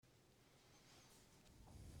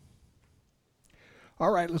All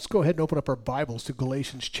right, let's go ahead and open up our Bibles to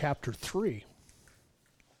Galatians chapter 3.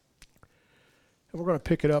 And we're going to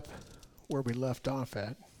pick it up where we left off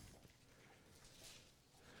at.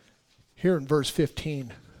 Here in verse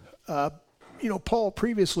 15. Paul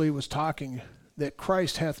previously was talking that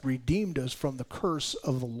Christ hath redeemed us from the curse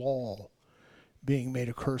of the law, being made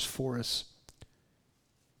a curse for us.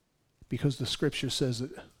 Because the scripture says that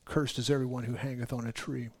cursed is everyone who hangeth on a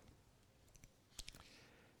tree.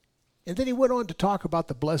 And then he went on to talk about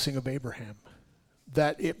the blessing of Abraham,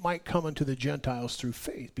 that it might come unto the Gentiles through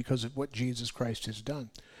faith because of what Jesus Christ has done.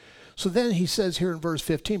 So then he says here in verse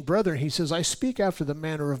 15, brethren, he says, I speak after the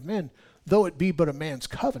manner of men, though it be but a man's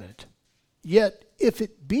covenant. Yet if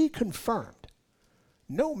it be confirmed,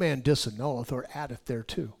 no man disannulleth or addeth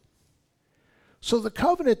thereto. So the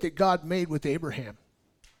covenant that God made with Abraham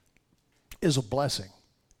is a blessing.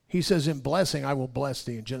 He says, in blessing I will bless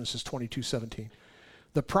thee in Genesis 22:17.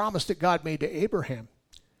 The promise that God made to Abraham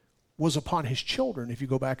was upon his children, if you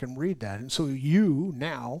go back and read that. And so you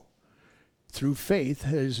now, through faith,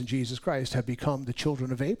 as in Jesus Christ, have become the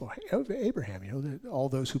children of Abraham, all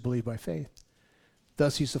those who believe by faith.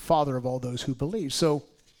 Thus he's the father of all those who believe. So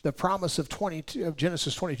the promise of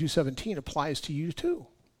Genesis 22:17 applies to you too,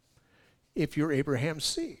 if you're Abraham's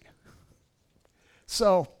seed.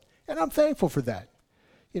 So, and I'm thankful for that,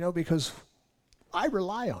 because I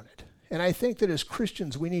rely on it. And I think that as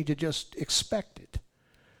Christians, we need to just expect it.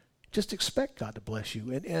 Just expect God to bless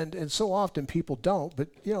you. And so often people don't, but,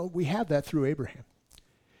 we have that through Abraham.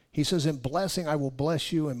 He says, in blessing, I will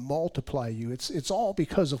bless you and multiply you. It's all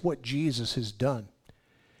because of what Jesus has done.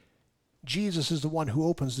 Jesus is the one who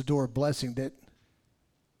opens the door of blessing that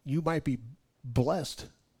you might be blessed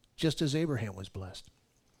just as Abraham was blessed.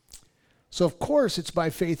 So, of course, it's by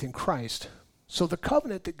faith in Christ. So the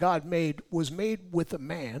covenant that God made was made with a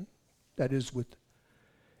man, that is with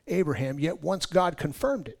Abraham, yet once God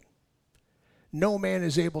confirmed it, no man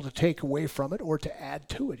is able to take away from it or to add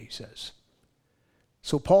to it, he says.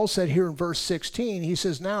 So Paul said here in verse 16, he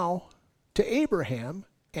says, now to Abraham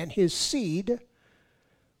and his seed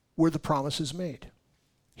were the promises made.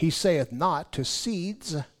 He saith not to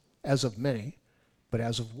seeds as of many, but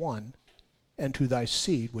as of one, and to thy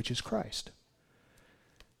seed, which is Christ.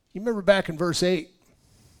 You remember back in verse 8,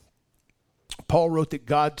 Paul wrote that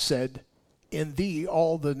God said, in thee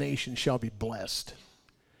all the nations shall be blessed.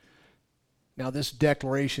 Now this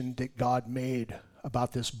declaration that God made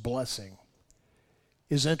about this blessing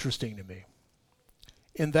is interesting to me,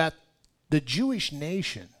 in that the Jewish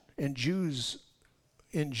nation and Jews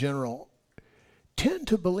in general tend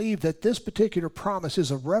to believe that this particular promise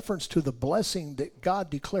is a reference to the blessing that God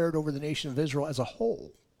declared over the nation of Israel as a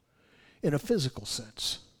whole, in a physical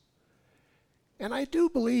sense. And I do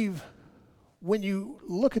believe, when you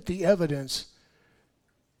look at the evidence,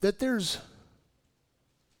 that there's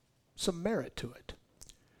some merit to it.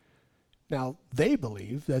 Now, they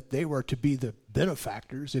believe that they were to be the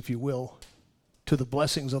benefactors, if you will, to the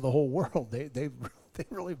blessings of the whole world. They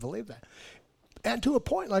really believe that. And to a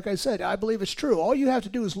point, like I said, I believe it's true. All you have to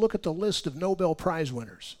do is look at the list of Nobel Prize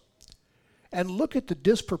winners and look at the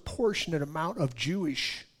disproportionate amount of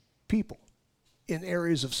Jewish people in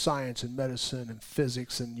areas of science and medicine and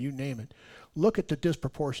physics and you name it. Look at the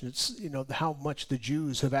disproportionate, how much the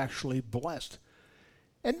Jews have actually blessed.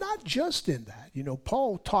 And not just in that.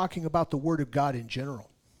 Paul talking about the Word of God in general.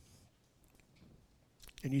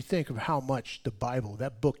 And you think of how much the Bible,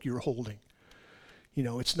 that book you're holding,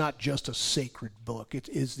 it's not just a sacred book. It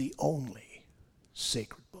is the only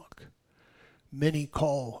sacred book. Many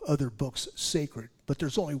call other books sacred, but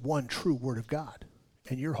there's only one true Word of God.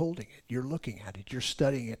 And you're holding it. You're looking at it. You're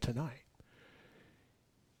studying it tonight.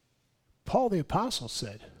 Paul the Apostle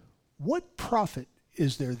said, what profit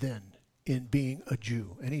is there then in being a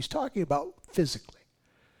Jew? And he's talking about physically,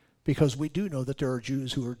 because we do know that there are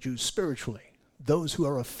Jews who are Jews spiritually, those who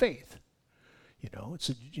are of faith.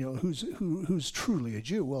 Who's truly a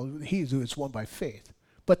Jew? Well, he who is one by faith.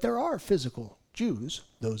 But there are physical Jews,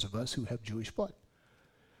 those of us who have Jewish blood.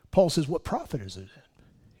 Paul says, what profit is there then?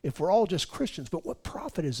 If we're all just Christians, but what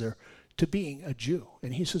profit is there to being a Jew?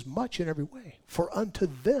 And he says, much in every way. For unto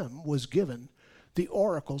them was given the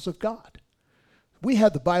oracles of God. We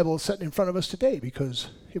have the Bible sitting in front of us today because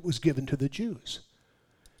it was given to the Jews.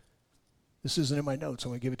 This isn't in my notes. I'm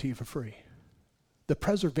going to give it to you for free. The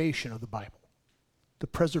preservation of the Bible, the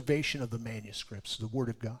preservation of the manuscripts, the Word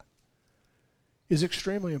of God, is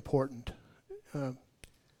extremely important.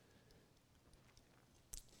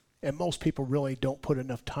 And most people really don't put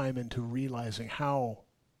enough time into realizing how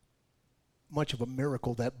much of a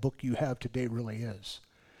miracle that book you have today really is.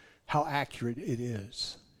 How accurate it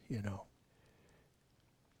is,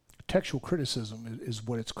 textual criticism is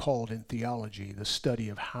what it's called in theology, the study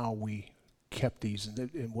of how we kept these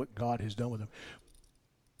and what God has done with them.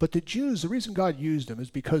 But the Jews, the reason God used them is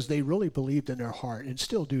because they really believed in their heart, and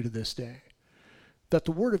still do to this day, that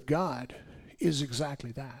the Word of God is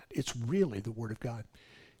exactly that. It's really the Word of God.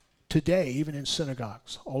 Today, even in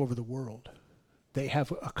synagogues all over the world, they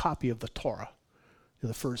have a copy of the Torah,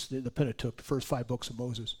 the Pentateuch, the first 5 books of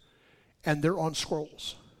Moses, and they're on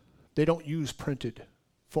scrolls. They don't use printed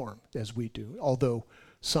form as we do, although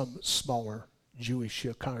some smaller Jewish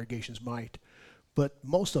congregations might, but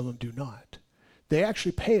most of them do not. They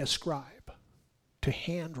actually pay a scribe to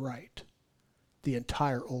handwrite the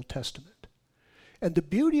entire Old Testament. And the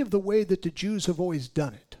beauty of the way that the Jews have always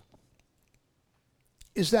done it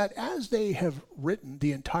is that as they have written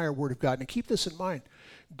the entire Word of God, and keep this in mind,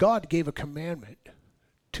 God gave a commandment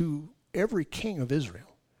to every king of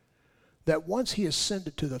Israel that once he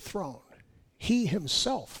ascended to the throne, he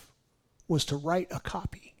himself was to write a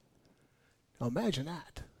copy. Now imagine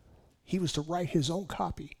that. He was to write his own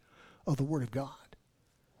copy of the Word of God.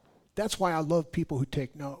 That's why I love people who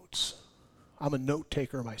take notes. I'm a note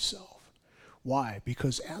taker myself. Why?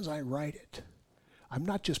 Because as I write it, I'm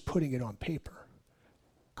not just putting it on paper.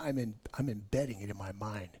 I'm embedding it in my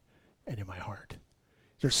mind and in my heart.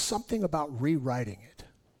 There's something about rewriting it.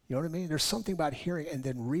 You know what I mean? There's something about hearing and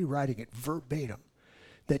then rewriting it verbatim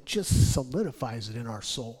that just solidifies it in our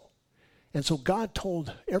soul. And so God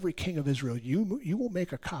told every king of Israel, you will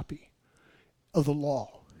make a copy of the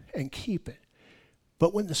law and keep it.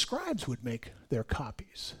 But when the scribes would make their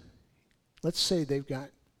copies, let's say they've got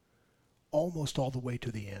almost all the way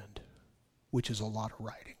to the end, which is a lot of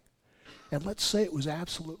writing. And let's say it was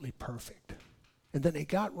absolutely perfect. And then they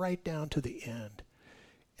got right down to the end,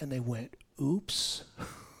 and they went, oops.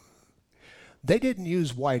 They didn't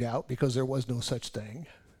use whiteout because there was no such thing.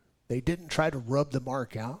 They didn't try to rub the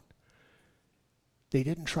mark out. They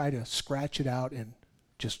didn't try to scratch it out and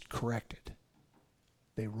just correct it.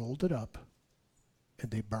 They rolled it up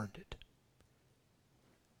and they burned it.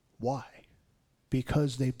 Why?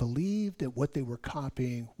 Because they believed that what they were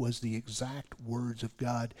copying was the exact words of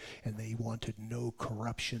God, and they wanted no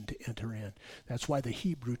corruption to enter in. That's why the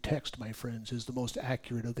Hebrew text, my friends, is the most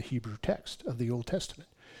accurate of the Hebrew text of the Old Testament.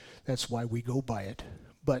 That's why we go by it.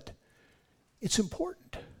 But it's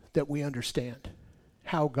important that we understand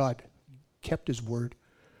how God kept his word,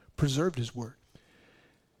 preserved his word,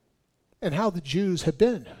 and how the Jews have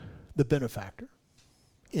been the benefactor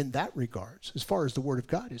in that regards, as far as the Word of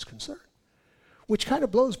God is concerned. Which kind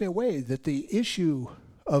of blows me away that the issue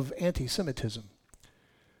of anti-Semitism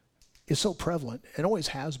is so prevalent and always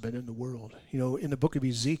has been in the world. You know, in the book of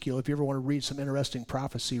Ezekiel, if you ever want to read some interesting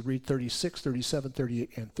prophecy, read 36, 37, 38,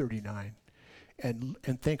 and 39,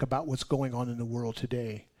 and think about what's going on in the world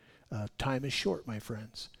today. Time is short, my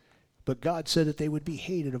friends. But God said that they would be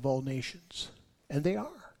hated of all nations, and they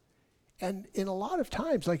are. And in a lot of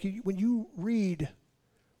times, like when you read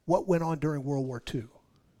what went on during World War II,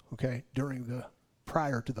 okay,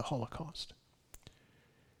 prior to the Holocaust,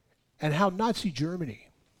 and how Nazi Germany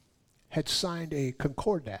had signed a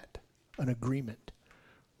concordat, an agreement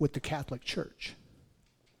with the Catholic Church,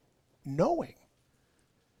 knowing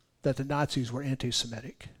that the Nazis were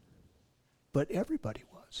anti-Semitic, but everybody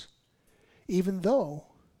was, even though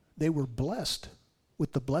they were blessed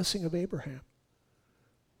with the blessing of Abraham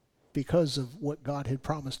because of what God had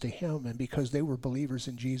promised to him, and because they were believers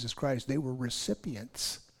in Jesus Christ. They were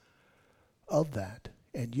recipients of that,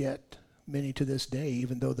 and yet many to this day,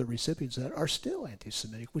 even though the recipients of that, are still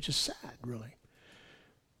anti-Semitic, which is sad, really.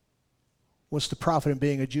 What's the profit in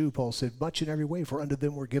being a Jew, Paul said? Much in every way, for unto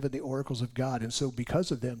them were given the oracles of God. And so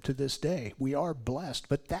because of them, to this day, we are blessed.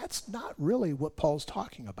 But that's not really what Paul's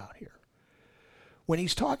talking about here. When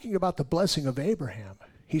he's talking about the blessing of Abraham,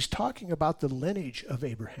 he's talking about the lineage of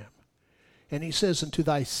Abraham. And he says, unto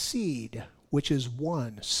thy seed, which is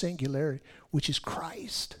one, singularity, which is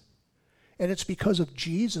Christ. And it's because of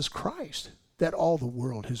Jesus Christ that all the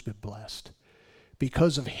world has been blessed.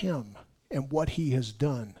 Because of him and what he has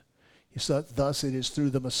done. So thus it is through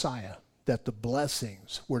the Messiah that the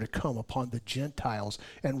blessings were to come upon the Gentiles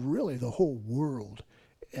and really the whole world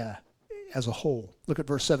as a whole. Look at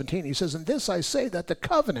verse 17. He says, and this I say, that the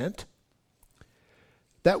covenant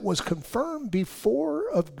that was confirmed before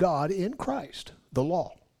of God in Christ, the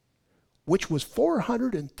law, which was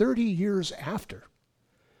 430 years after,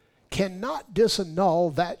 cannot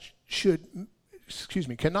disannul that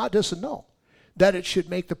it should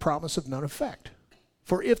make the promise of none effect.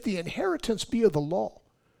 For if the inheritance be of the law,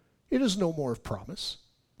 it is no more of promise,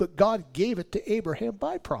 but God gave it to Abraham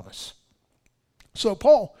by promise. So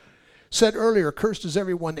Paul said earlier, cursed is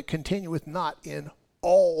everyone that continueth not in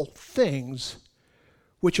all things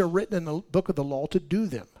which are written in the book of the law to do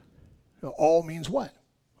them. Now, all means what?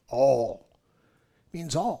 All.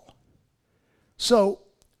 Means all. So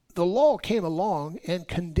the law came along and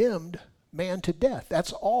condemned man to death.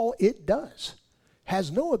 That's all it does.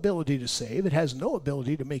 Has no ability to save. It has no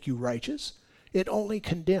ability to make you righteous. It only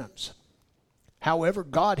condemns. However,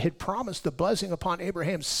 God had promised the blessing upon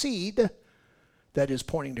Abraham's seed, that is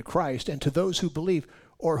pointing to Christ, and to those who believe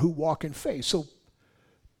or who walk in faith. So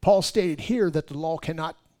Paul stated here that the law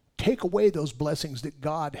cannot take away those blessings that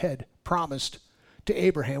God had promised to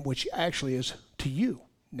Abraham, which actually is to you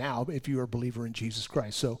now if you are a believer in Jesus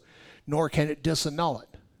Christ. So, nor can it disannul it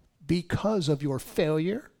because of your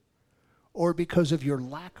failure or because of your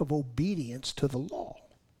lack of obedience to the law.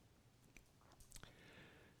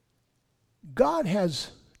 God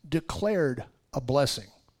has declared a blessing.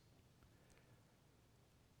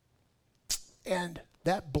 And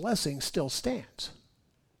that blessing still stands.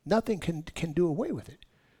 Nothing can do away with it.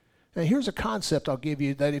 Now here's a concept I'll give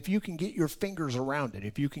you that if you can get your fingers around it,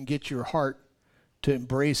 if you can get your heart to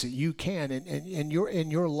embrace it, you can. And in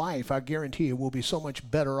your life, I guarantee you, will be so much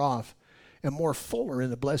better off and more fuller in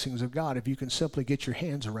the blessings of God if you can simply get your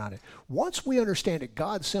hands around it. Once we understand it,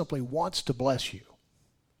 God simply wants to bless you.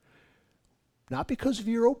 Not because of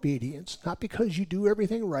your obedience, not because you do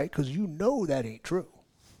everything right, because you know that ain't true.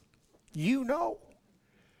 You know.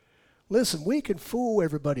 Listen, we can fool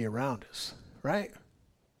everybody around us, right?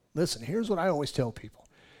 Listen, here's what I always tell people.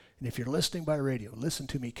 And if you're listening by radio, listen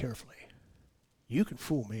to me carefully. You can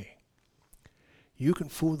fool me. You can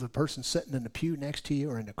fool the person sitting in the pew next to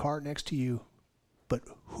you or in the car next to you. But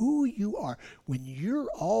who you are, when you're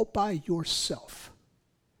all by yourself,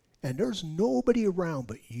 and there's nobody around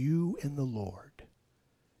but you and the Lord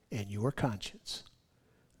and your conscience,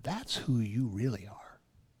 that's who you really are.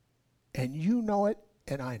 And you know it,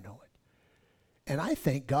 and I know it. And I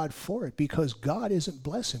thank God for it, because God isn't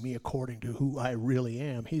blessing me according to who I really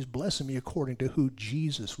am. He's blessing me according to who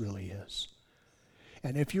Jesus really is.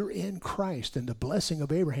 And if you're in Christ, then the blessing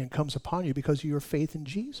of Abraham comes upon you because of your faith in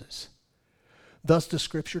Jesus. Thus the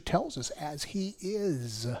scripture tells us, as he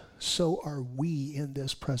is, so are we in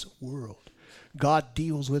this present world. God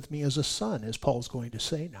deals with me as a son, as Paul's going to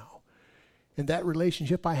say now. And that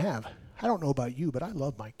relationship I have, I don't know about you, but I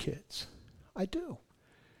love my kids. I do.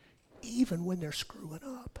 Even when they're screwing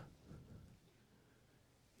up.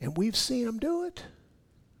 And we've seen them do it.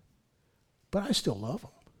 But I still love them.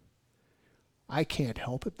 I can't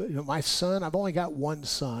help it. But my son, I've only got one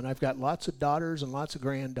son. I've got lots of daughters and lots of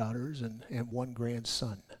granddaughters and one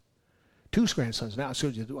grandson. Two grandsons now. So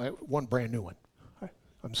one brand new one.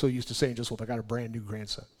 I'm so used to saying just, well, I got a brand new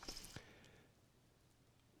grandson.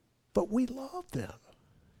 But we love them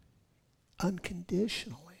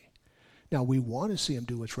unconditionally. Now, we want to see them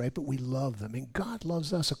do what's right, but we love them. And God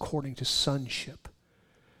loves us according to sonship.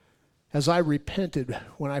 As I repented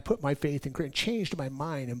when I put my faith in Christ, changed my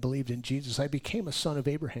mind and believed in Jesus, I became a son of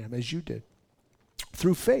Abraham, as you did,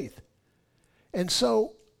 through faith. And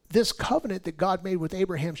so this covenant that God made with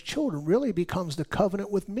Abraham's children really becomes the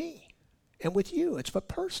covenant with me and with you. It's a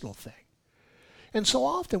personal thing. And so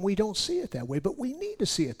often we don't see it that way, but we need to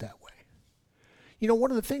see it that way. You know,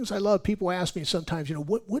 one of the things I love, people ask me sometimes, if I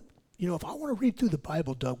want to read through the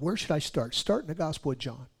Bible, Doug, where should I start? Start in the Gospel of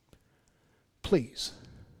John. Please,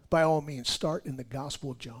 by all means, start in the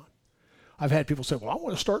Gospel of John. I've had people say, well, I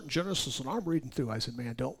want to start in Genesis and I'm reading through. I said,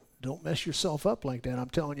 man, don't mess yourself up like that. I'm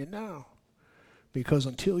telling you now. Because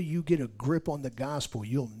until you get a grip on the gospel,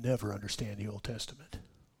 you'll never understand the Old Testament.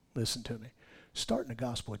 Listen to me. Start in the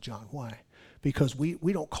Gospel of John. Why? Because we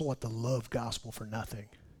don't call it the love gospel for nothing.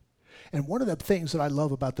 And one of the things that I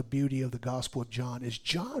love about the beauty of the Gospel of John is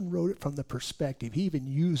John wrote it from the perspective. He even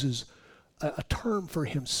uses a term for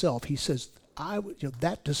himself. He says,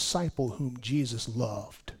 that disciple whom Jesus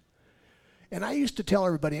loved. And I used to tell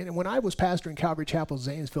everybody, and when I was pastoring Calvary Chapel,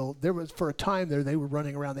 Zanesville, there was, for a time there, they were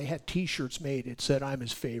running around. They had T-shirts made. It said, I'm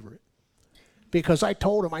his favorite. Because I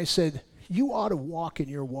told him, I said, you ought to walk in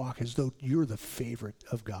your walk as though you're the favorite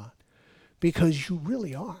of God. Because you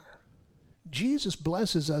really are. Jesus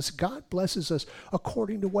blesses us. God blesses us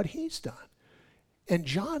according to what he's done. And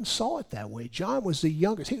John saw it that way. John was the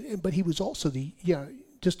youngest, but he was also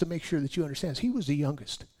just to make sure that you understand, he was the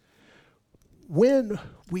youngest. When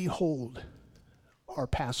we hold our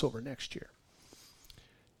Passover next year,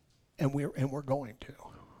 and we're going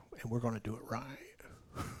to do it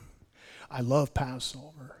right. I love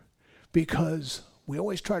Passover because we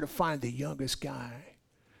always try to find the youngest guy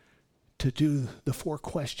to do the 4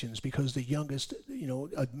 questions, because the youngest,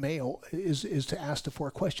 a male is to ask the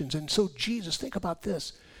 4 questions. And so Jesus, think about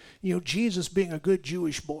this, Jesus being a good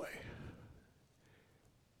Jewish boy,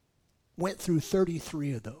 went through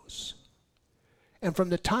 33 of those. And from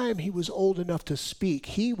the time he was old enough to speak,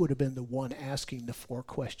 he would have been the one asking the 4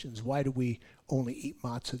 questions. Why do we only eat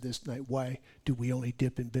matzah this night? Why do we only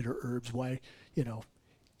dip in bitter herbs? Why,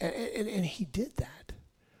 and he did that.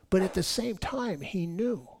 But at the same time, he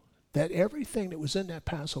knew that everything that was in that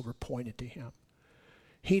Passover pointed to him.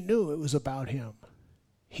 He knew it was about him.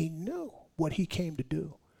 He knew what he came to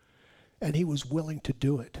do. And he was willing to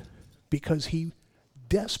do it because he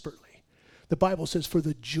desperately, the Bible says, for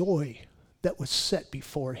the joy that was set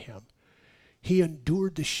before him, he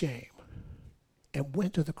endured the shame and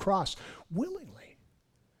went to the cross willingly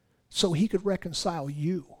so he could reconcile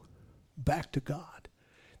you back to God,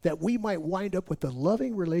 that we might wind up with the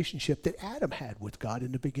loving relationship that Adam had with God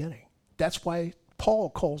in the beginning. That's why Paul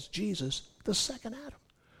calls Jesus the second Adam.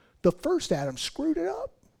 The first Adam screwed it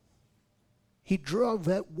up. He drove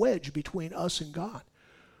that wedge between us and God.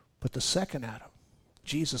 But the second Adam,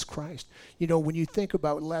 Jesus Christ. When you think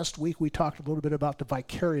about last week, we talked a little bit about the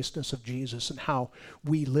vicariousness of Jesus and how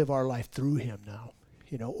we live our life through him now.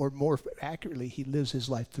 Or more accurately, he lives his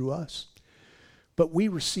life through us. But we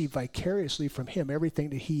receive vicariously from him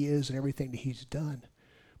everything that he is and everything that he's done.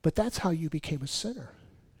 But that's how you became a sinner.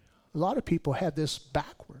 A lot of people have this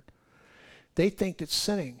backward. They think that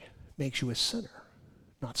sinning makes you a sinner.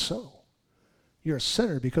 Not so. You're a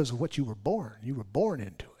sinner because of what you were born. You were born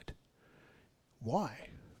into it. Why?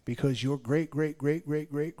 Because your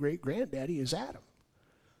great-great-great-great-great-great-granddaddy is Adam.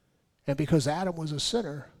 And because Adam was a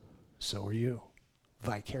sinner, so are you,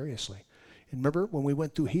 vicariously. And remember, when we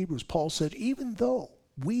went through Hebrews, Paul said, even though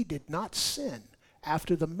we did not sin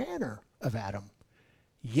after the manner of Adam,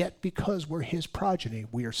 yet because we're his progeny,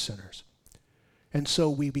 we are sinners. And so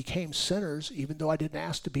we became sinners even though I didn't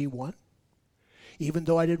ask to be one, even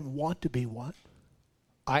though I didn't want to be one.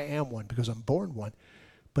 I am one because I'm born one.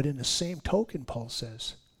 But in the same token, Paul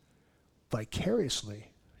says,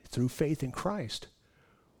 vicariously, through faith in Christ,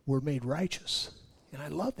 we're made righteous. And I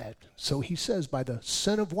love that. So he says, by the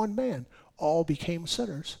sin of one man, all became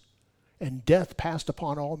sinners, and death passed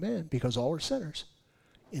upon all men because all are sinners.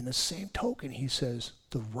 In the same token, he says,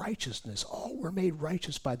 the righteousness, all were made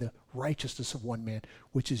righteous by the righteousness of one man,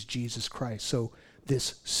 which is Jesus Christ. So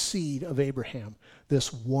this seed of Abraham,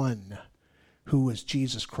 this one who is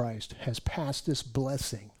Jesus Christ, has passed this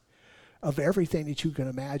blessing of everything that you can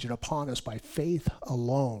imagine upon us by faith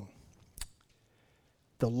alone.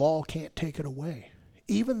 The law can't take it away.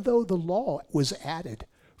 Even though the law was added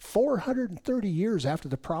 430 years after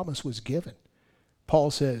the promise was given,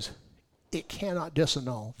 Paul says, it cannot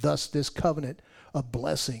disannul. Thus, this covenant of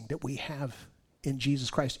blessing that we have in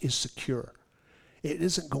Jesus Christ is secure. It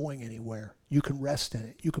isn't going anywhere. You can rest in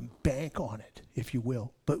it. You can bank on it, if you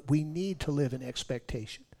will. But we need to live in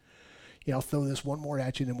expectation. I'll throw this one more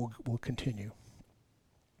at you, and then we'll continue.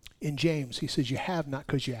 In James, he says, you have not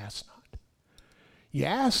because you ask not. You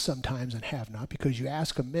ask sometimes and have not because you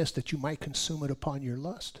ask amiss that you might consume it upon your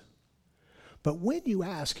lust. But when you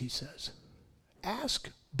ask, he says, ask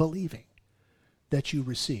believing that you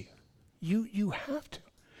receive. You have to.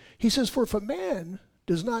 He says, for if a man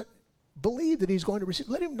does not believe that he's going to receive,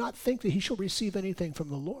 let him not think that he shall receive anything from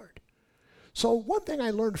the Lord. So one thing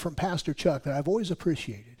I learned from Pastor Chuck that I've always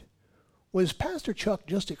appreciated was Pastor Chuck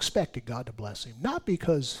just expected God to bless him, not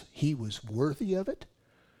because he was worthy of it,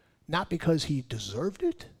 not because he deserved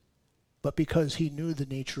it, but because he knew the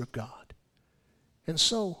nature of God. And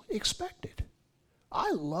so expect it.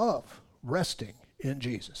 I love resting in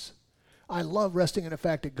Jesus. I love resting in the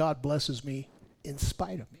fact that God blesses me in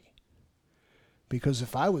spite of me. Because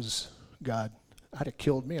if I was God, I'd have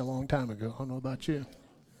killed me a long time ago. I don't know about you.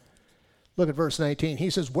 Look at verse 19. He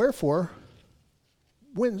says, wherefore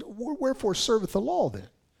serveth the law then?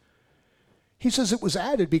 He says it was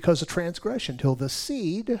added because of transgression, till the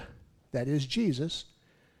seed, that is Jesus,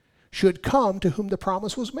 should come to whom the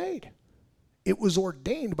promise was made. It was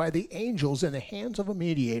ordained by the angels in the hands of a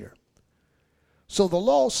mediator. So the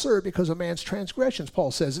law served because of man's transgressions,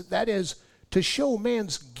 Paul says. That is, to show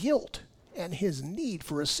man's guilt and his need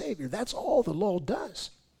for a Savior. That's all the law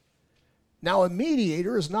does. Now, a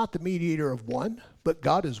mediator is not the mediator of one, but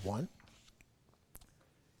God is one.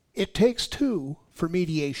 It takes two for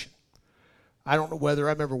mediation. I don't know whether,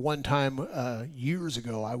 I remember one time years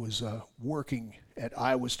ago, I was working at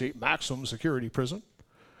Iowa State Maximum Security Prison.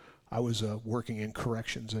 I was working in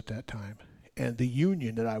corrections at that time. And the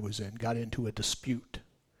union that I was in got into a dispute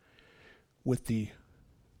with the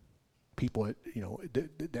people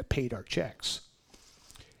that paid our checks.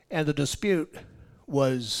 And the dispute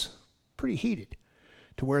was pretty heated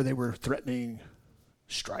to where they were threatening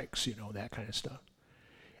strikes, that kind of stuff.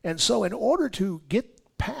 And so in order to get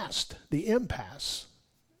past the impasse,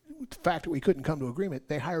 the fact that we couldn't come to agreement,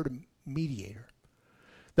 they hired a mediator.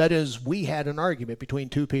 That is, we had an argument between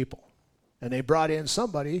two people, and they brought in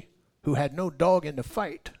somebody who had no dog in the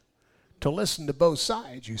fight to listen to both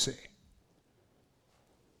sides, you see.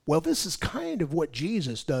 Well, this is kind of what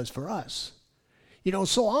Jesus does for us. You know,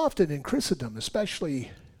 so often in Christendom,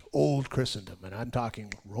 especially old Christendom, and I'm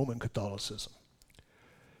talking Roman Catholicism,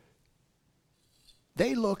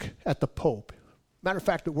 they look at the Pope. Matter of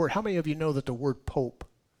fact, how many of you know that the word Pope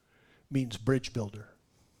means bridge builder?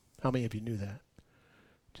 How many of you knew that?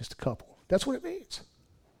 Just a couple. That's what it means.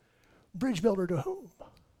 Bridge builder to whom?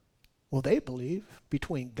 Well, they believe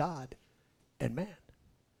between God and man.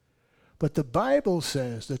 But the Bible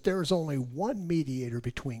says that there is only one mediator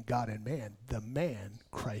between God and man, the man,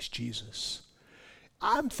 Christ Jesus.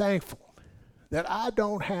 I'm thankful that I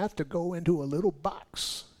don't have to go into a little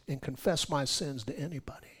box and confess my sins to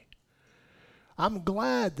anybody. I'm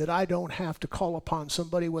glad that I don't have to call upon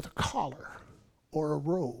somebody with a collar or a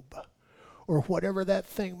robe or whatever that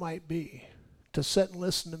thing might be to sit and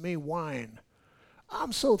listen to me whine.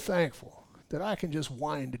 I'm so thankful that I can just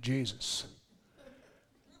whine to Jesus.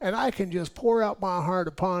 And I can just pour out my heart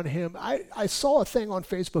upon him. I saw a thing on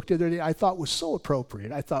Facebook the other day I thought was so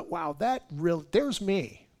appropriate. I thought, wow, there's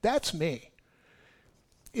me. That's me.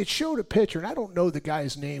 It showed a picture, and I don't know the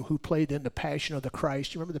guy's name who played in The Passion of the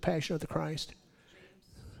Christ. You remember The Passion of the Christ?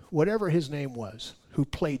 Whatever his name was, who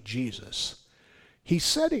played Jesus. He's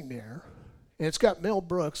sitting there, and it's got Mel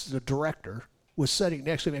Brooks, the director, was sitting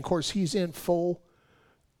next to him. And of course, he's in full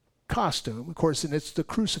costume, of course, and it's the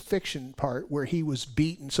crucifixion part where he was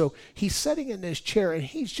beaten. So he's sitting in this chair, and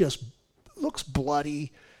he's just looks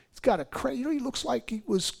bloody. He's got he looks like he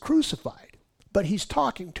was crucified. But he's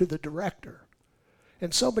talking to the director.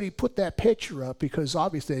 And somebody put that picture up because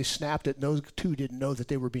obviously they snapped it, and those two didn't know that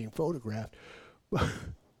they were being photographed.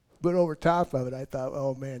 But over top of it, I thought,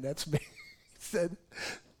 oh man, that's me. He said,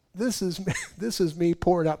 this is me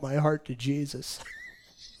pouring out my heart to Jesus.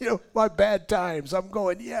 You know, my bad times. I'm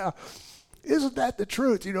going, yeah, isn't that the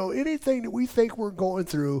truth? You know, anything that we think we're going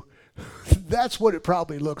through, that's what it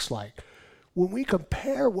probably looks like. When we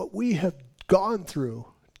compare what we have gone through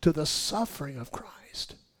to the suffering of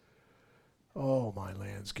Christ, oh, my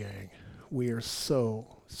lands, gang, we are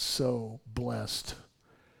so, so blessed,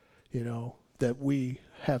 you know, that we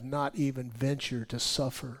have not even ventured to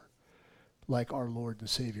suffer like our Lord and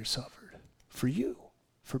Savior suffered. For you,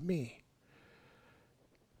 for me.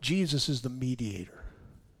 Jesus is the mediator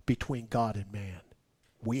between God and man.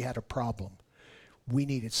 We had a problem. We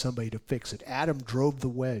needed somebody to fix it. Adam drove the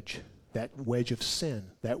wedge, that wedge of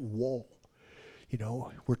sin, that wall. You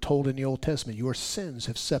know, we're told in the Old Testament, your sins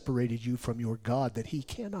have separated you from your God, that he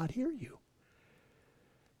cannot hear you.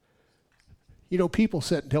 You know, people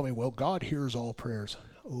sit and tell me, well, God hears all prayers.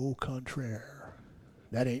 Au contraire.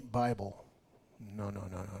 That ain't Bible. No.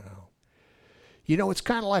 You know, it's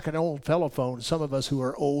kind of like an old telephone. Some of us who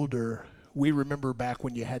are older, we remember back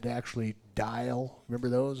when you had to actually dial. Remember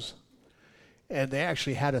those? And they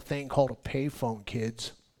actually had a thing called a payphone,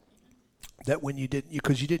 kids, that when you didn't,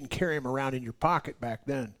 because you didn't carry them around in your pocket back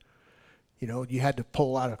then, you know, you had to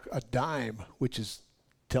pull out a dime, which is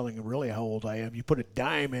telling you really how old I am. You put a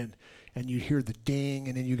dime in, and you hear the ding,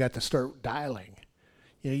 and then you got to start dialing.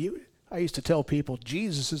 You know, I used to tell people,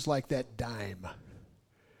 Jesus is like that dime.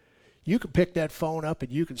 You can pick that phone up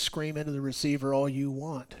and you can scream into the receiver all you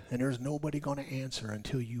want, and there's nobody going to answer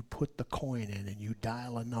until you put the coin in and you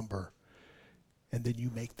dial a number, and then you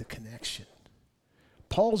make the connection.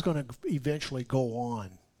 Paul's going to eventually go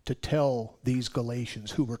on to tell these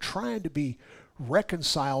Galatians who were trying to be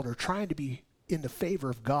reconciled or trying to be in the favor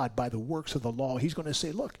of God by the works of the law. He's going to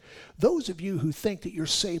say, look, those of you who think that you're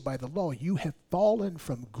saved by the law, you have fallen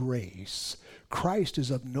from grace. Christ is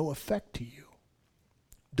of no effect to you.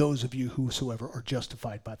 Those of you whosoever are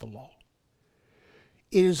justified by the law.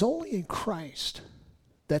 It is only in Christ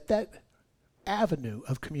that avenue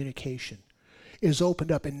of communication is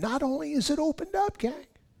opened up. And not only is it opened up, gang,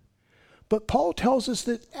 but Paul tells us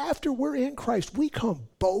that after we're in Christ, we come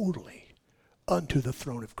boldly unto the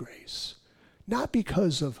throne of grace. Not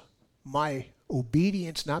because of my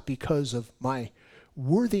obedience, not because of my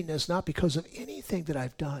worthiness, not because of anything that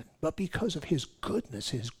I've done, but because of his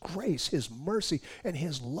goodness, his grace, his mercy, and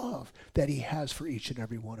his love that he has for each and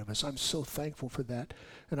every one of us. I'm so thankful for that,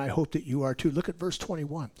 and I hope that you are too. Look at verse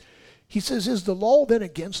 21. He says, is the law then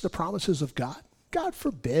against the promises of God? God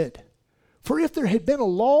forbid. For if there had been a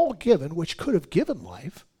law given which could have given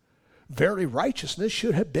life, verily righteousness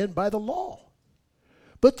should have been by the law.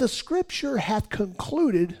 But the scripture hath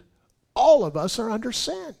concluded all of us are under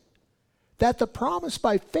sin, that the promise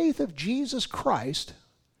by faith of Jesus Christ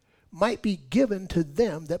might be given to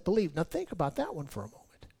them that believe. Now think about that one for a moment.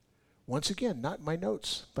 Once again, not in my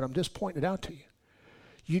notes, but I'm just pointing it out to you.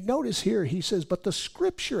 You notice here, he says, but the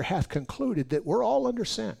scripture hath concluded that we're all under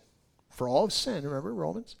sin. For all have sinned, remember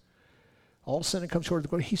Romans? All sin and come short of the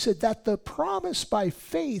glory. He said that the promise by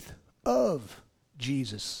faith of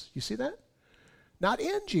Jesus. You see that? Not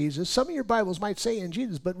in Jesus. Some of your Bibles might say in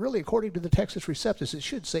Jesus, but really according to the Textus Receptus, it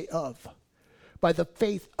should say of. By the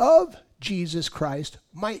faith of Jesus Christ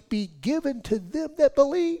might be given to them that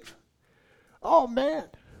believe. Oh man,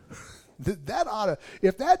 that ought to,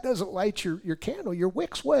 if that doesn't light your candle, your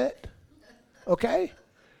wick's wet. Okay?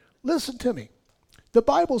 Listen to me. The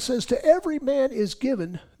Bible says to every man is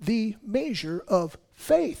given the measure of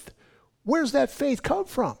faith. Where's that faith come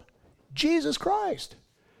from? Jesus Christ.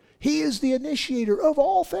 He is the initiator of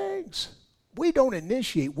all things. We don't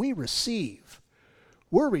initiate, we receive.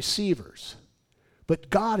 We're receivers. But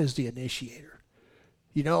God is the initiator.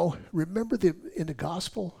 You know, remember in the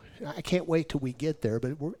gospel? I can't wait till we get there,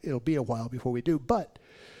 but it'll be a while before we do. But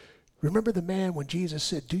remember the man when Jesus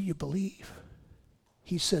said, do you believe?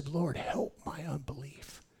 He said, Lord, help my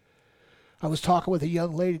unbelief. I was talking with a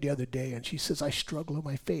young lady the other day, and she says, I struggle in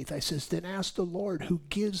my faith. I says, then ask the Lord who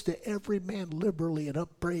gives to every man liberally and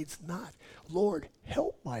upbraids not. Lord,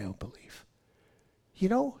 help my unbelief. You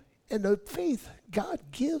know, and the faith, God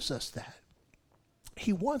gives us that.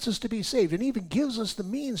 He wants us to be saved and even gives us the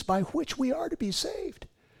means by which we are to be saved.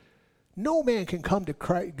 No man can come to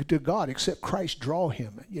God except Christ draw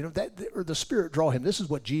him. You know, that, or the Spirit draw him. This is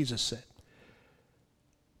what Jesus said.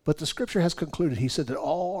 But the scripture has concluded, he said that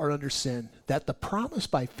all are under sin, that the promise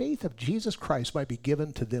by faith of Jesus Christ might be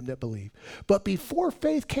given to them that believe. But before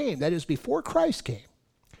faith came, that is before Christ came,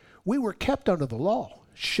 we were kept under the law,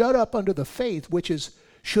 shut up under the faith which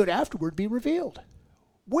should afterward be revealed.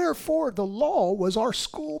 Wherefore the law was our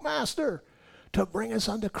schoolmaster to bring us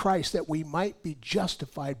unto Christ that we might be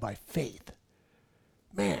justified by faith.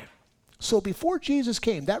 Man, so before Jesus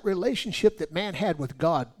came, that relationship that man had with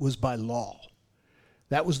God was by law.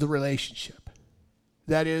 That was the relationship.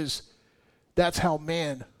 That's how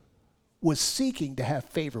man was seeking to have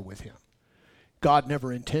favor with him. God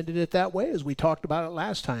never intended it that way, as we talked about it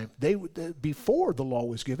last time. Before the law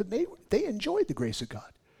was given, they enjoyed the grace of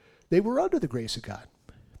God. They were under the grace of God.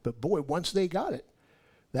 But boy, once they got it,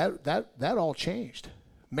 that all changed.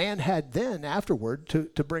 Man had then afterward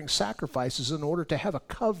to bring sacrifices in order to have a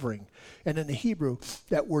covering. And in the Hebrew,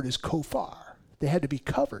 that word is kofar. They had to be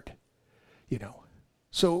covered, you know.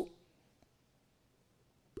 So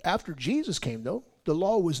after Jesus came, though, the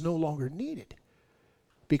law was no longer needed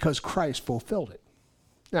because Christ fulfilled it.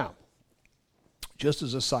 Now, just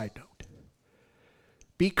as a side note,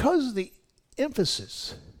 because the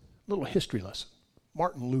emphasis, little history lesson,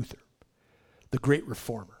 Martin Luther, the great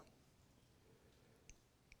reformer,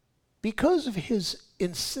 because of his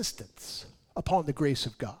insistence upon the grace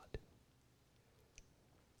of God,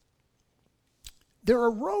 there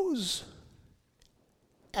arose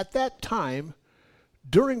at that time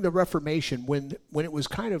during the Reformation when it was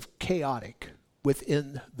kind of chaotic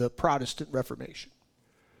within the Protestant Reformation,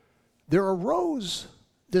 there arose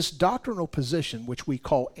this doctrinal position which we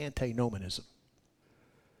call antinomianism.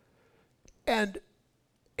 And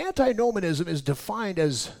antinomianism is defined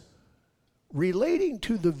as relating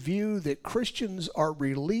to the view that Christians are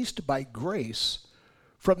released by grace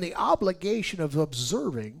from the obligation of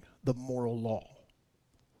observing the moral law.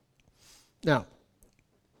 Now,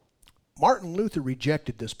 Martin Luther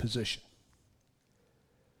rejected this position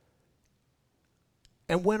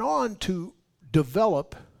and went on to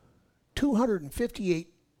develop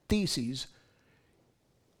 258 theses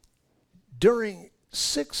during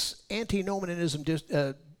 6 antinomianism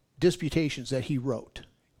disputations that he wrote,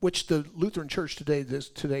 which the Lutheran Church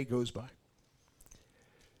today goes by.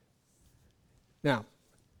 Now,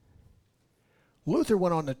 Luther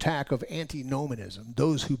went on an attack of antinomianism,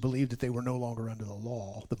 those who believed that they were no longer under the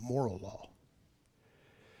law, the moral law,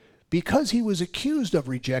 because he was accused of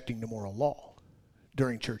rejecting the moral law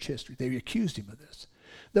during church history. They accused him of this.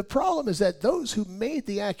 The problem is that those who made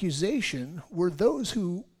the accusation were those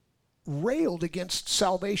who railed against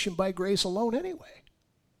salvation by grace alone anyway.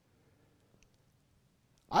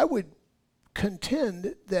 I would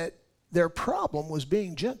contend that their problem was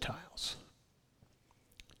being Gentiles.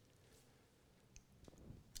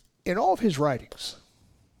 In all of his writings,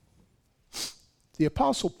 the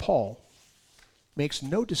Apostle Paul makes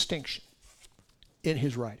no distinction in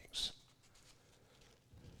his writings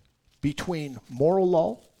between moral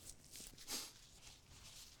law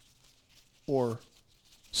or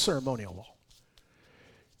ceremonial law.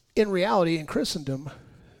 In reality, in Christendom,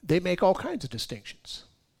 they make all kinds of distinctions.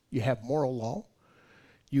 You have moral law,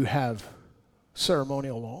 You have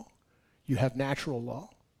ceremonial law. You have natural law.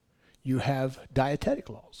 You have dietetic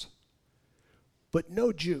laws. But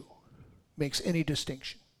no Jew makes any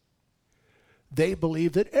distinction. They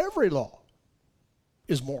believe that every law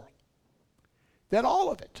is moral. That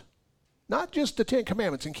all of it, not just the Ten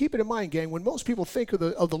Commandments. And keep it in mind, gang, when most people think of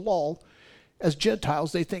the law as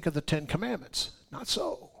Gentiles, they think of the Ten Commandments. Not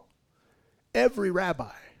so. Every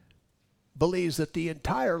rabbi believes that the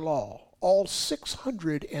entire law, all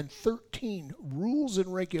 613 rules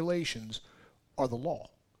and regulations, are the law.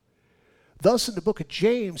 Thus, in the book of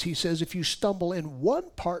James, he says, if you stumble in one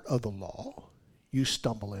part of the law, you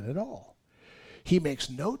stumble in it all. He makes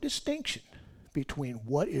no distinction between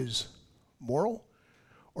what is moral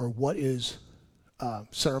or what is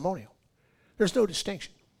ceremonial. There's no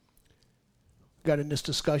distinction. Got in this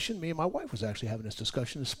discussion. Me and my wife was actually having this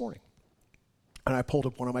discussion this morning. And I pulled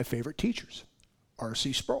up one of my favorite teachers,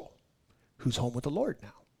 R.C. Sproul, who's home with the Lord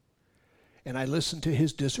now. And I listened to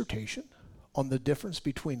his dissertation on the difference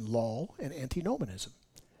between law and antinomianism.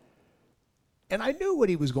 And I knew what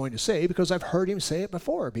he was going to say because I've heard him say it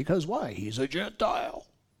before. Because why? He's a Gentile.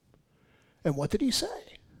 And what did he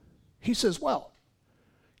say? He says, well,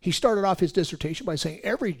 he started off his dissertation by saying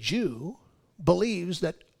every Jew believes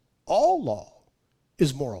that all law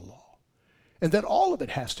is moral law and that all of it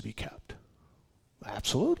has to be kept.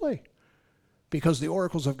 Absolutely. Because the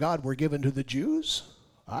oracles of God were given to the Jews,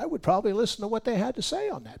 I would probably listen to what they had to say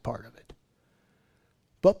on that part of it.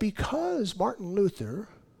 But because Martin Luther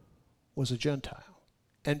was a Gentile,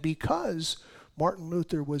 and because Martin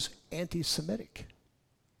Luther was anti-Semitic,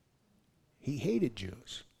 he hated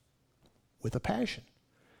Jews with a passion.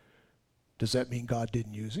 Does that mean God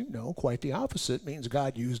didn't use him? No, quite the opposite. It means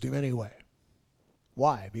God used him anyway.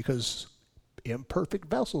 Why? Because imperfect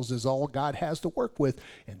vessels is all God has to work with,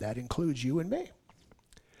 and that includes you and me.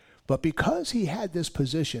 But because he had this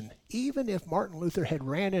position, even if Martin Luther had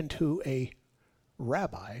ran into a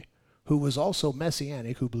rabbi who was also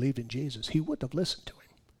messianic, who believed in Jesus, he wouldn't have listened to him.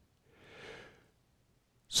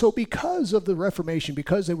 So because of the Reformation,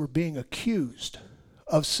 because they were being accused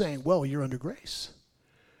of saying, well, you're under grace,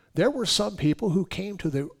 there were some people who came to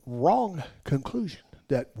the wrong conclusion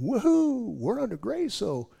that, woohoo, we're under grace,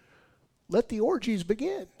 so let the orgies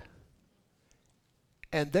begin.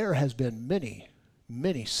 And there has been many,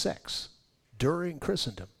 many sects during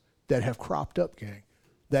Christendom that have cropped up, gang,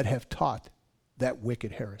 that have taught that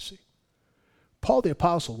wicked heresy. Paul the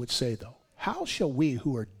Apostle would say, though, how shall we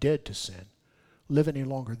who are dead to sin live any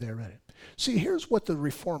longer therein? See, here's what the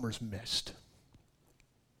reformers missed.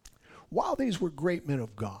 While these were great men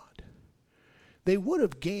of God, they would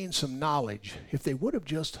have gained some knowledge if they would have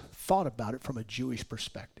just thought about it from a Jewish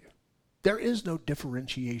perspective. There is no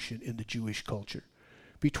differentiation in the Jewish culture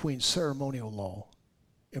between ceremonial law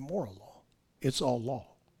and moral law. It's all law.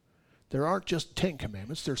 There aren't just 10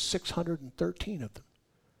 commandments, there's 613 of them.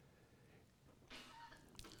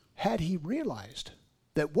 Had he realized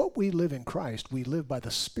that what we live in Christ, we live by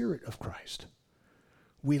the Spirit of Christ.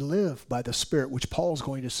 We live by the Spirit, which Paul's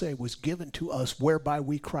going to say was given to us, whereby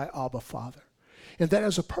we cry, Abba, Father. And that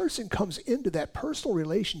as a person comes into that personal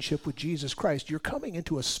relationship with Jesus Christ, you're coming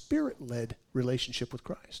into a Spirit-led relationship with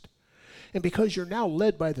Christ. And because you're now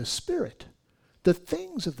led by the Spirit, the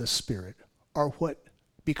things of the Spirit are what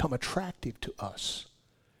become attractive to us.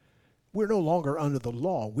 We're no longer under the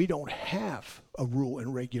law. We don't have a rule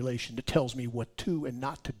and regulation that tells me what to and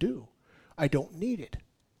not to do. I don't need it.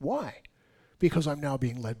 Why? Because I'm now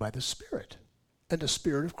being led by the Spirit. And the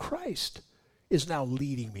Spirit of Christ is now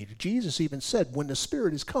leading me. Jesus even said, when the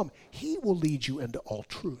Spirit is come, he will lead you into all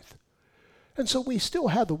truth. And so we still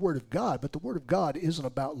have the Word of God, but the Word of God isn't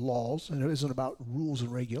about laws and it isn't about rules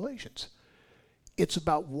and regulations. It's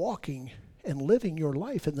about walking and living your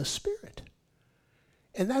life in the Spirit.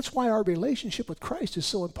 And that's why our relationship with Christ is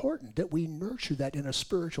so important, that we nurture that in a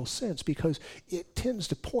spiritual sense, because it tends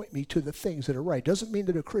to point me to the things that are right. Doesn't mean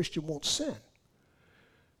that a Christian won't sin.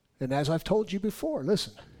 And as I've told you before,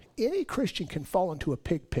 listen, any Christian can fall into a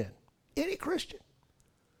pig pen. Any Christian.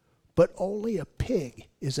 But only a pig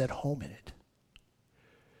is at home in it.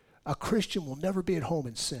 A Christian will never be at home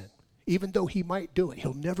in sin. Even though he might do it,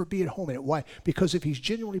 he'll never be at home in it. Why? Because if he's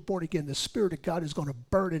genuinely born again, the Spirit of God is going to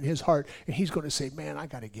burn in his heart, and he's going to say, man, I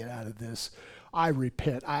got to get out of this. I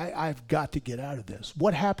repent. I've got to get out of this.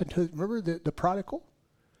 What happened to, remember the prodigal?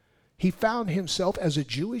 He found himself as a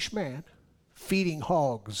Jewish man feeding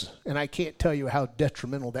hogs, and I can't tell you how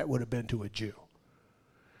detrimental that would have been to a Jew.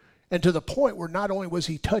 And to the point where not only was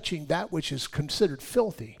he touching that which is considered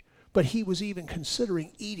filthy, but he was even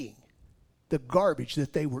considering eating the garbage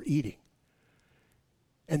that they were eating.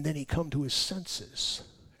 And then he come to his senses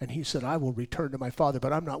And he said, I will return to my father,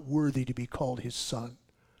 but I'm not worthy to be called his son.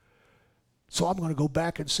 So I'm going to go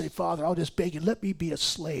back and say, Father, I'll just beg you, let me be a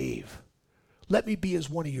slave. Let me be as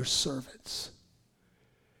one of your servants.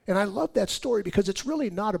 And I love that story because it's really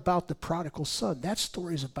not about the prodigal son. That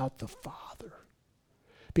story is about the father.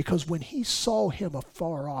 Because when he saw him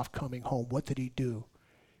afar off coming home, what did he do?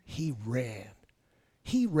 He ran.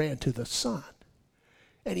 He ran to the son.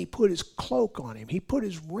 And he put his cloak on him. He put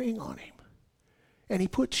his ring on him. And he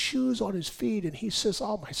put shoes on his feet. And he says,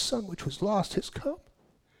 oh, my son, which was lost, has come.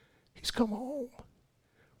 He's come home,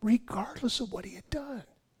 regardless of what he had done.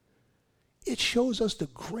 It shows us the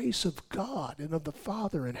grace of God and of the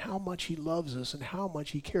Father and how much he loves us and how much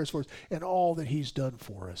he cares for us and all that he's done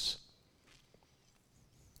for us.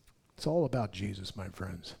 It's all about Jesus, my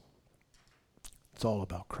friends. It's all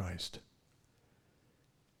about Christ.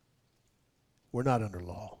 We're not under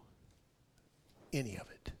law, any of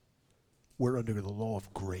it. We're under the law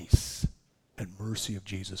of grace and mercy of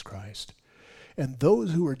Jesus Christ. And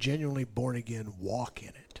those who are genuinely born again walk in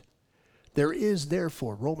it. There is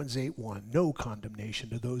therefore, Romans 8:1, no condemnation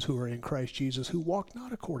to those who are in Christ Jesus, who walk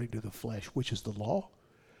not according to the flesh, which is the law,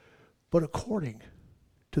 but according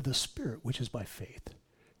to the Spirit, which is by faith.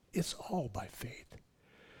 It's all by faith.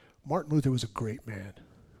 Martin Luther was a great man.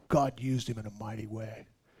 God used him in a mighty way.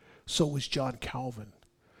 So was John Calvin.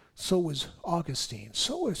 So was Augustine.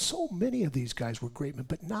 So many of these guys were great men,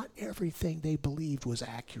 but not everything they believed was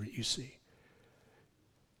accurate, you see.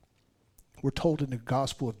 We're told in the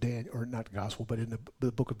Gospel of Daniel, or not Gospel, but in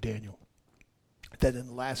the book of Daniel, that in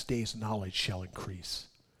the last days knowledge shall increase.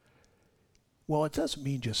 Well, it doesn't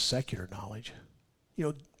mean just secular knowledge. You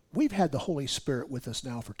know, we've had the Holy Spirit with us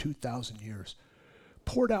now for 2,000 years,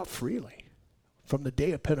 poured out freely from the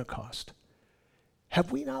day of Pentecost.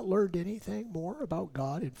 Have we not learned anything more about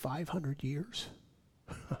God in 500 years?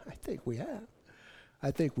 I think we have. I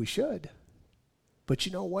think we should. But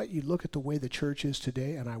you know what? You look at the way the church is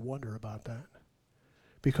today, and I wonder about that.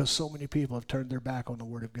 Because so many people have turned their back on the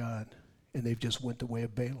Word of God, and they've just went the way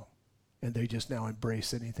of Balaam. And they just now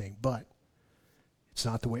embrace anything. But it's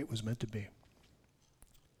not the way it was meant to be.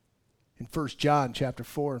 In 1 John chapter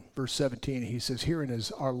 4, verse 17, he says, herein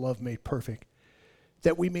is our love made perfect,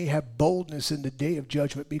 that we may have boldness in the day of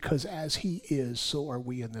judgment, because as he is, so are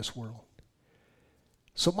we in this world.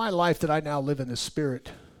 So my life that I now live in the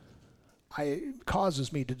Spirit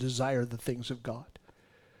causes me to desire the things of God.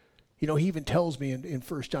 You know, he even tells me in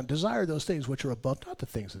 1 John, desire those things which are above, not the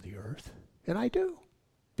things of the earth. And I do,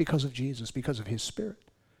 because of Jesus, because of his Spirit.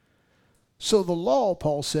 So the law,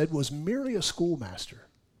 Paul said, was merely a schoolmaster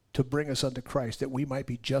to bring us unto Christ, that we might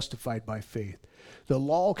be justified by faith. The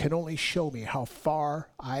law can only show me how far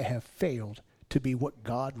I have failed to be what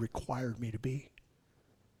God required me to be.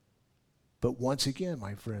 But once again,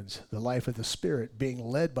 my friends, the life of the Spirit, being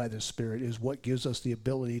led by the Spirit, is what gives us the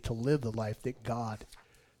ability to live the life that God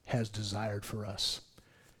has desired for us.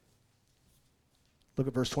 Look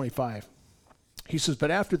at verse 25. He says, but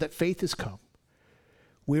after that faith has come,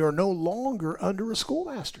 we are no longer under a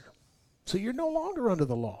schoolmaster. So you're no longer under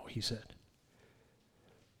the law, he said.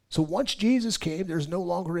 So once Jesus came, there's no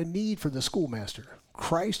longer a need for the schoolmaster.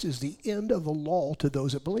 Christ is the end of the law to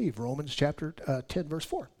those that believe. Romans chapter 10, verse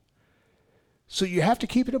 4. So you have to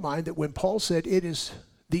keep it in mind that when Paul said it is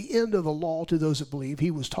the end of the law to those that believe,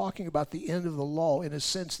 he was talking about the end of the law in a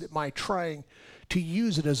sense that my trying to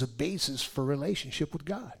use it as a basis for relationship with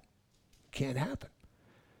God can't happen.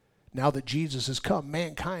 Now that Jesus has come,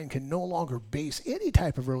 mankind can no longer base any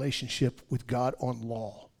type of relationship with God on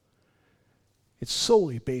law. It's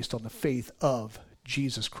solely based on the faith of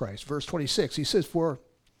Jesus Christ. Verse 26, he says, for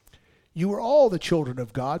you are all the children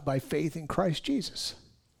of God by faith in Christ Jesus.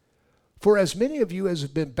 For as many of you as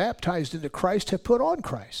have been baptized into Christ have put on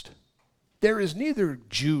Christ. There is neither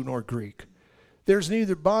Jew nor Greek. There's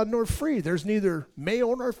neither bond nor free. There's neither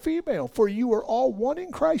male nor female. For you are all one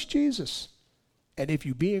in Christ Jesus. And if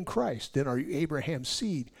you be in Christ, then are you Abraham's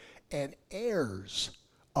seed and heirs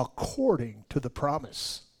according to the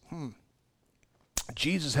promise.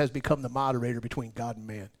 Jesus has become the moderator between God and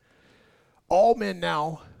man. All men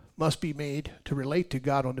now must be made to relate to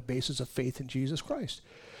God on the basis of faith in Jesus Christ.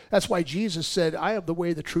 That's why Jesus said, I am the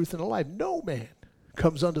way, the truth, and the life. No man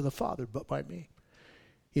comes unto the Father but by me.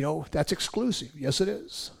 You know, that's exclusive. Yes, it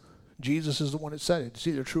is. Jesus is the one that said it. It's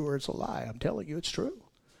either true or it's a lie. I'm telling you, it's true.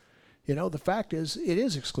 You know, the fact is, it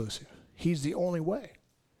is exclusive. He's the only way.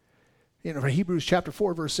 You know, Hebrews chapter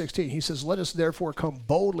 4, verse 16, he says, let us therefore come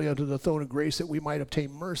boldly unto the throne of grace that we might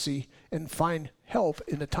obtain mercy and find help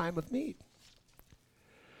in the time of need.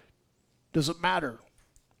 Does it matter?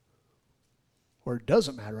 Or it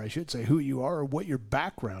doesn't matter, I should say, who you are or what your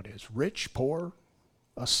background is. Rich, poor,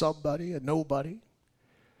 a somebody, a nobody.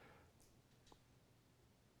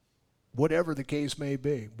 Whatever the case may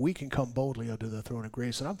be, we can come boldly unto the throne of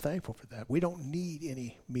grace, and I'm thankful for that. We don't need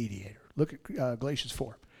any mediator. Look at Galatians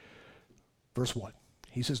 4, verse 1.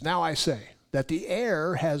 He says, now I say that the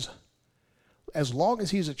heir has, as long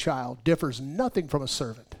as he's a child, differs nothing from a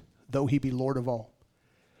servant, though he be Lord of all,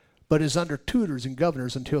 but is under tutors and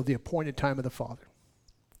governors until the appointed time of the Father.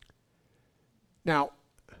 Now,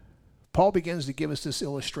 Paul begins to give us this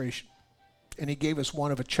illustration, and he gave us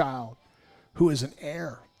one of a child who is an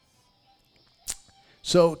heir.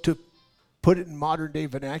 So to put it in modern day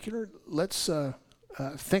vernacular, let's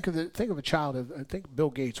think of a child. I think Bill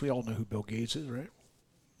Gates. We all know who Bill Gates is, right?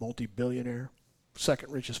 Multi-billionaire,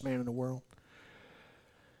 second richest man in the world.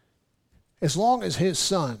 As long as his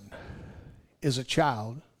son is a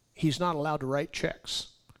child, he's not allowed to write checks.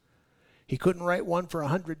 He couldn't write one for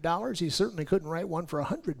 $100. He certainly couldn't write one for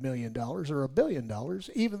 $100 million or $1 billion,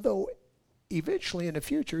 even though eventually in the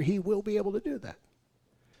future he will be able to do that.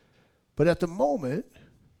 But at the moment,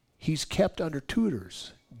 he's kept under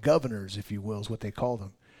tutors, governors, if you will, is what they call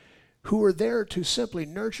them, who are there to simply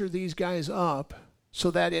nurture these guys up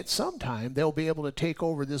so that at some time they'll be able to take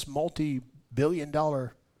over this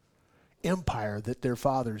multi-billion-dollar empire that their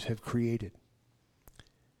fathers have created.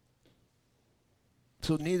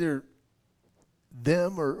 So neither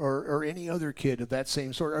them or any other kid of that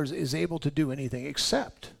same sort is able to do anything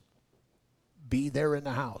except be there in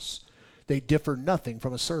the house. They differ nothing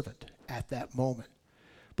from a servant at that moment,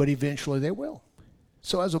 but eventually they will.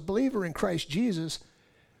 So as a believer in Christ Jesus,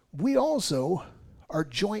 we also are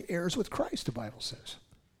joint heirs with Christ, the Bible says,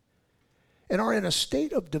 and are in a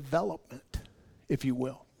state of development, if you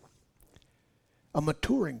will, a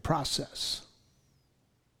maturing process.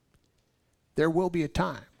 There will be a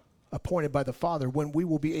time appointed by the Father when we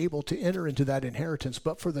will be able to enter into that inheritance,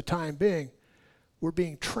 but for the time being, we're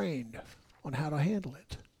being trained on how to handle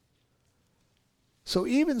it. So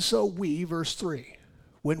even so we, verse 3,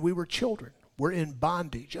 when we were children, were in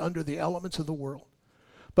bondage under the elements of the world.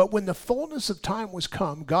 But when the fullness of time was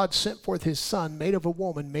come, God sent forth his Son, made of a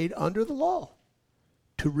woman, made under the law,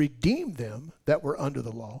 to redeem them that were under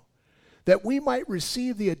the law, that we might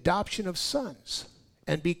receive the adoption of sons.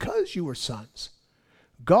 And because you were sons,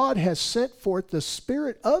 God has sent forth the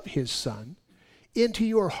Spirit of his Son into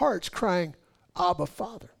your hearts, crying, Abba,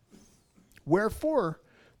 Father. Wherefore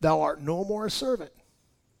thou art no more a servant,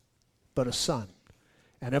 but a son.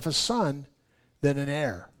 And if a son, then an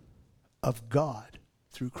heir of God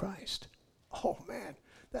through Christ. Oh man,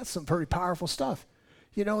 that's some pretty powerful stuff.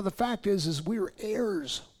 You know, the fact is we're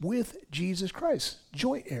heirs with Jesus Christ.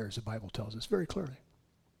 Joint heirs, the Bible tells us very clearly.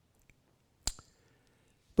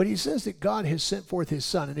 But he says that God has sent forth his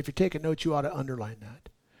Son, and if you're taking notes, you ought to underline that,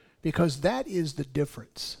 because that is the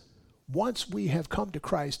difference. Once we have come to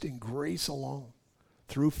Christ in grace alone,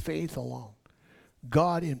 through faith alone,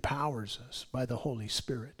 God empowers us by the Holy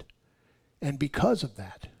Spirit. And because of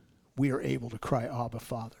that, we are able to cry, Abba,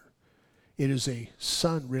 Father. It is a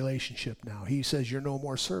son relationship now. He says you're no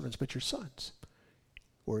more servants, but you're sons.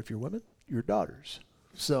 Or if you're women, you're daughters.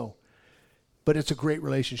 So, but it's a great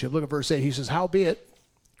relationship. Look at verse 8. He says, howbeit,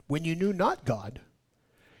 when you knew not God,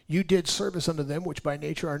 you did service unto them which by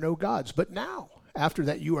nature are no gods. But now, after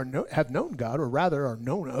that you have known God, or rather are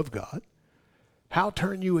known of God, how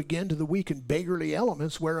turn you again to the weak and beggarly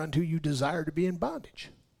elements whereunto you desire to be in bondage?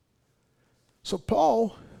 So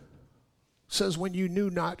Paul says when you knew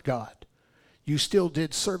not God, you still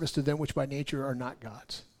did service to them which by nature are not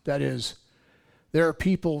gods. That is, there are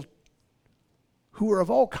people who are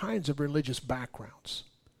of all kinds of religious backgrounds,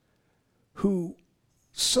 who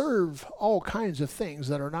serve all kinds of things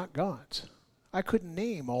that are not gods. I couldn't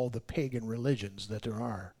name all the pagan religions that there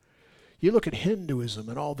are. You look at Hinduism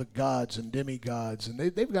and all the gods and demigods, and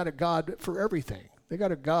they've got a god for everything. They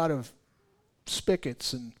got a god of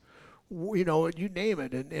spigots and, you know, you name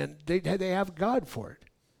it, and they have God for it.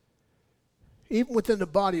 Even within the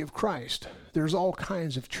body of Christ, there's all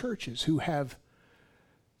kinds of churches who have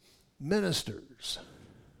ministers,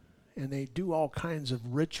 and they do all kinds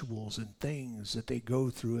of rituals and things that they go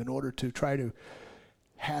through in order to try to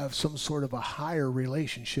have some sort of a higher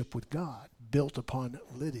relationship with God built upon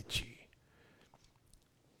liturgy.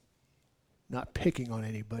 Not picking on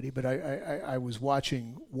anybody, but I was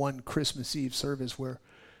watching one Christmas Eve service where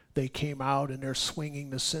they came out and they're swinging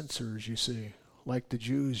the censers, you see, like the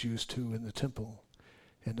Jews used to in the temple,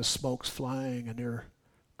 and the smoke's flying, and they're,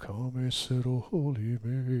 come and sit, O Holy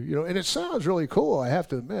Mary, you know, and it sounds really cool, I have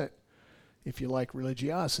to admit, if you like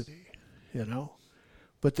religiosity, you know.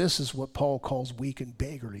 But this is what Paul calls weak and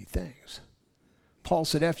beggarly things. Paul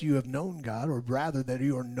said, after you have known God, or rather that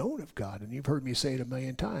you are known of God, and you've heard me say it a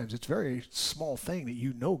million times, it's a very small thing that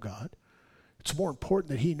you know God. It's more important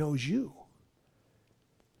that he knows you.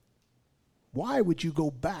 Why would you go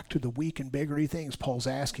back to the weak and beggarly things Paul's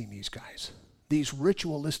asking these guys? These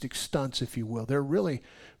ritualistic stunts, if you will. They're really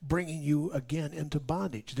bringing you again into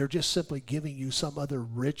bondage. They're just simply giving you some other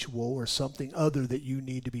ritual or something other that you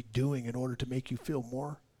need to be doing in order to make you feel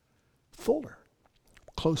more fuller,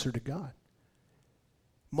 closer to God.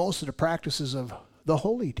 Most of the practices of the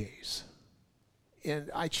holy days, and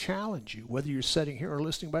I challenge you, whether you're sitting here or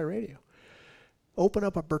listening by radio, open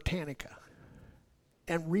up a Britannica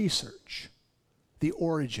and research the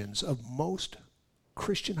origins of most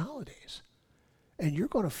Christian holidays. And you're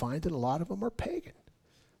going to find that a lot of them are pagan.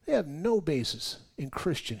 They have no basis in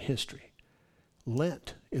Christian history.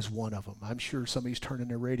 Lent is one of them. I'm sure somebody's turning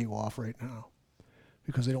their radio off right now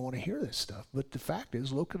because they don't want to hear this stuff. But the fact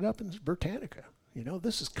is, look it up in Britannica. You know,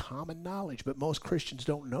 this is common knowledge, but most Christians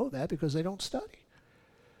don't know that because they don't study.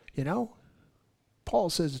 You know, Paul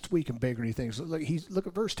says it's weak and beggarly things. Look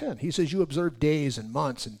at verse 10. He says, you observe days and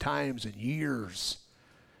months and times and years.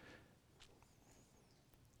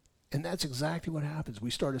 And that's exactly what happens.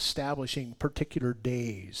 We start establishing particular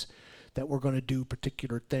days that we're going to do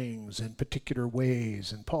particular things in particular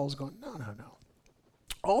ways. And Paul's going, no.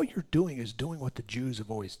 All you're doing is doing what the Jews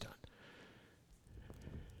have always done.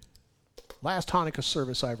 Last Hanukkah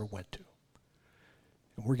service I ever went to.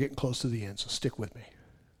 And we're getting close to the end, so stick with me.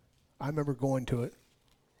 I remember going to it.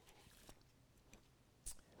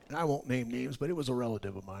 And I won't name names, but it was a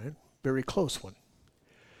relative of mine. Very close one.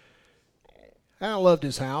 And I loved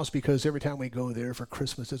his house because every time we go there for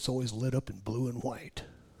Christmas, it's always lit up in blue and white.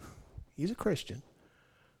 He's a Christian,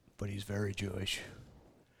 but he's very Jewish.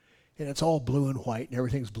 And it's all blue and white, and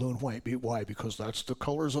everything's blue and white. Why? Because that's the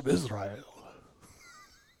colors of Israel.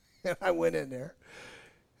 And I went in there,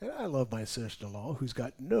 and I love my sister-in-law, who's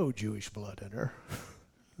got no Jewish blood in her.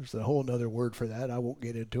 There's a whole other word for that. I won't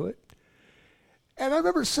get into it. And I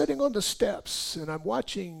remember sitting on the steps, and I'm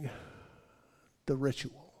watching the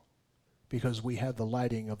ritual, because we had the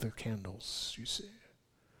lighting of the candles, you see.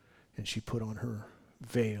 And she put on her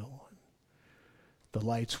veil. The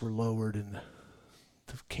lights were lowered, and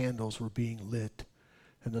the candles were being lit,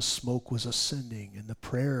 and the smoke was ascending, and the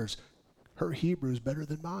prayers. Her Hebrew is better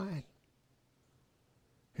than mine.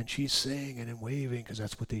 And she's singing and waving because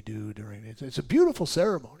that's what they do during it. It's a beautiful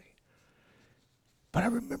ceremony. But I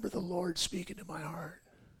remember the Lord speaking to my heart.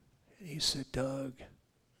 And he said, Doug,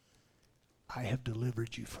 I have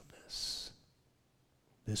delivered you from this.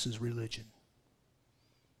 This is religion.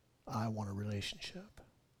 I want a relationship.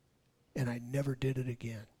 And I never did it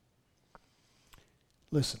again.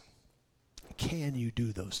 Listen, can you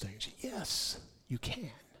do those things? Yes, you can.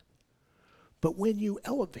 But when you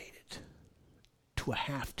elevate it to a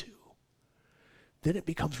have to, then it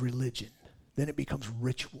becomes religion. Then it becomes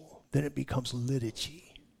ritual. Then it becomes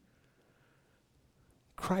liturgy.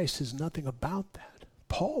 Christ is nothing about that.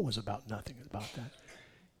 Paul was about nothing about that.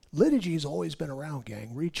 Liturgy has always been around,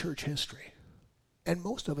 gang. Read church history. And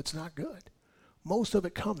most of it's not good. Most of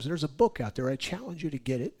it comes. There's a book out there. I challenge you to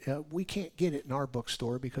get it. We can't get it in our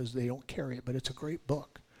bookstore because they don't carry it, but it's a great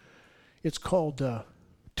book. It's called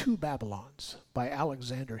Two Babylons by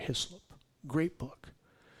Alexander Hislop. Great book.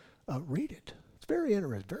 Read it. It's very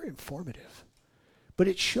interesting, very informative. But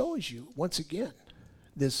it shows you, once again,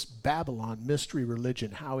 this Babylon mystery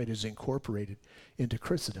religion, how it is incorporated into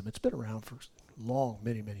Christendom. It's been around for long,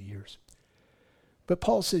 many, many years. But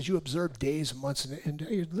Paul says, you observe days and months,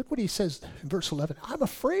 and look what he says in verse 11. I'm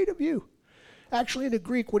afraid of you. Actually, in the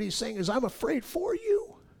Greek, what he's saying is, I'm afraid for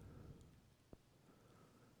you,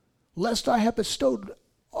 lest I have bestowed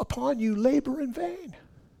upon you labor in vain.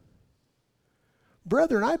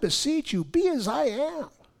 Brethren, I beseech you, be as I am,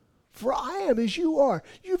 for I am as you are.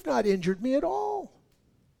 You've not injured me at all.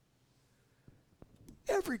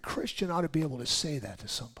 Every Christian ought to be able to say that to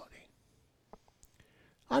somebody.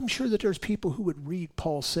 I'm sure that there's people who would read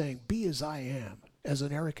Paul saying, be as I am, as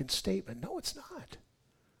an arrogant statement. No, it's not.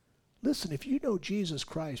 Listen, if you know Jesus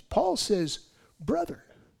Christ, Paul says, brethren,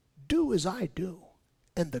 do as I do,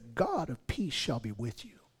 and the God of peace shall be with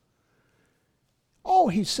you. All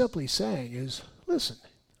he's simply saying is, listen,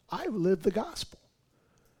 I live the gospel.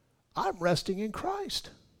 I'm resting in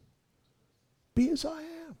Christ. Be as I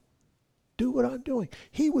am. Do what I'm doing.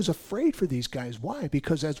 He was afraid for these guys. Why?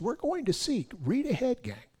 Because as we're going to see, read ahead,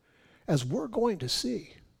 gang, as we're going to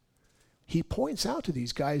see, he points out to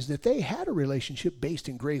these guys that they had a relationship based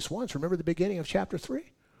in grace once. Remember the beginning of chapter 3?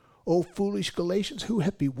 O foolish Galatians, who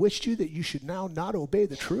have bewitched you that you should now not obey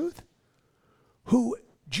the truth? Who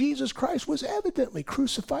Jesus Christ was evidently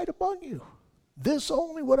crucified among you. This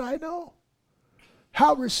only would I know.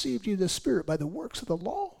 How received you the Spirit? By the works of the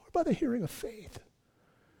law or by the hearing of faith?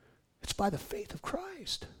 It's by the faith of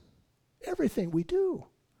Christ. Everything we do.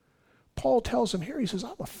 Paul tells him here, he says,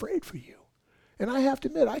 I'm afraid for you. And I have to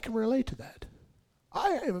admit, I can relate to that.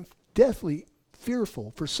 I am deathly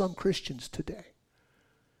fearful for some Christians today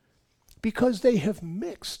because they have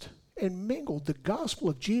mixed and mingled the gospel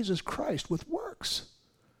of Jesus Christ with works.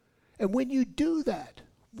 And when you do that,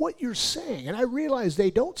 what you're saying, and I realize they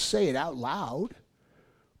don't say it out loud,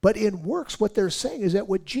 but in works what they're saying is that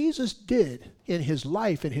what Jesus did in his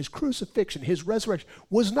life, in his crucifixion, his resurrection,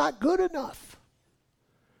 was not good enough.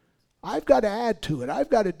 I've got to add to it. I've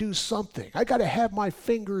got to do something. I've got to have my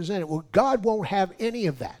fingers in it. Well, God won't have any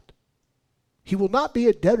of that. He will not be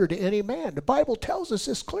a debtor to any man. The Bible tells us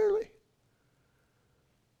this clearly.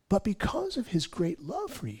 But because of his great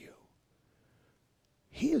love for you,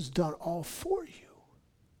 he has done all for you.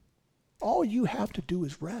 All you have to do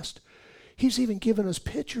is rest. He's even given us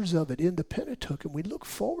pictures of it in the Pentateuch, and we look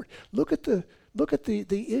forward. Look at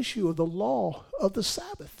the issue of the law of the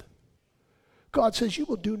Sabbath. God says you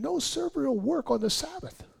will do no servile work on the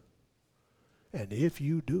Sabbath. And if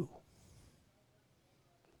you do,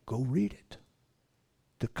 go read it.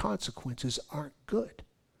 The consequences aren't good.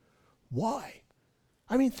 Why?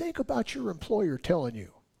 I mean, think about your employer telling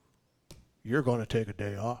you, you're going to take a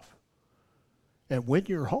day off. And when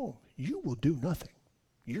you're home, you will do nothing.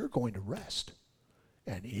 You're going to rest.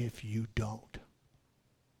 And if you don't,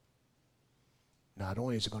 not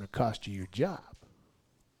only is it going to cost you your job,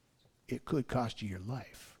 it could cost you your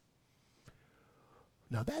life.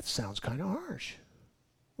 Now that sounds kind of harsh.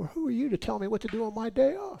 Well, who are you to tell me what to do on my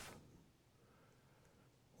day off?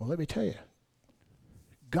 Well, let me tell you,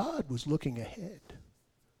 God was looking ahead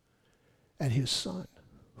at his Son,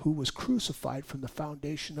 who was crucified from the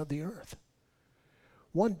foundation of the earth.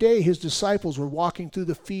 One day his disciples were walking through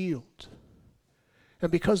the field,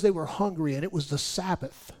 and because they were hungry and it was the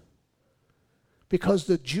Sabbath, because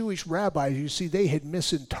the Jewish rabbis, you see, they had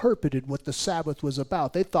misinterpreted what the Sabbath was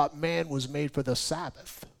about. They thought man was made for the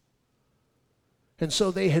Sabbath. And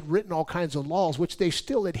so they had written all kinds of laws, which they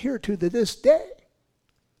still adhere to this day.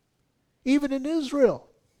 Even in Israel,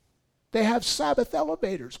 they have Sabbath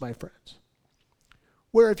elevators, my friends,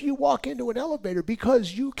 where if you walk into an elevator, if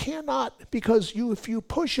you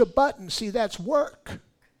push a button, see, that's work.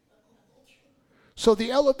 So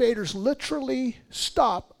the elevators literally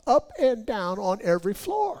stop up and down on every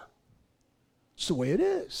floor. It's the way it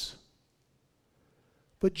is.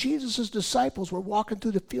 But Jesus' disciples were walking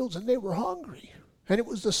through the fields and they were hungry. And it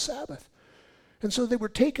was the Sabbath. And so they were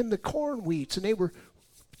taking the corn wheats and they were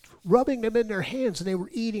rubbing them in their hands and they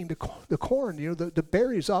were eating the corn, the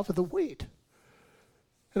berries off of the wheat.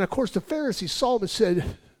 And of course the Pharisees saw them and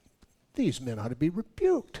said, these men ought to be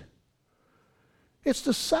rebuked. It's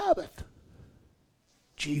the Sabbath.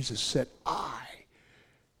 Jesus said, I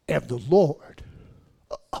am the Lord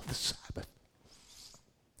of the Sabbath.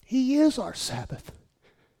 He is our Sabbath.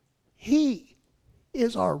 He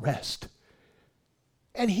is our rest.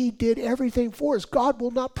 And he did everything for us. God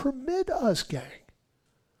will not permit us, gang,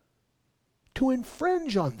 to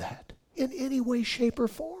infringe on that in any way, shape, or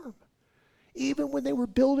form. Even when they were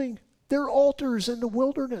building their altars in the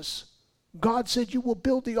wilderness, God said, you will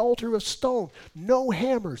build the altar of stone. No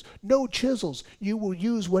hammers, no chisels. You will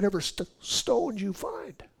use whatever stones you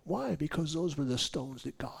find. Why? Because those were the stones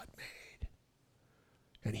that God made.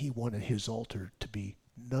 And he wanted his altar to be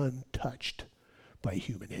none touched by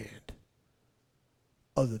human hand,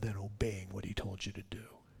 other than obeying what he told you to do.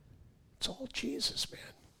 It's all Jesus, man.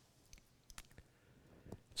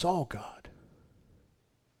 It's all God.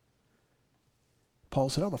 Paul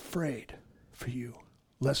said, I'm afraid for you,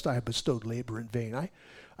 lest I have bestowed labor in vain.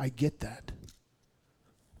 I get that.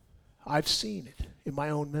 I've seen it in my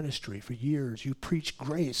own ministry for years. You preach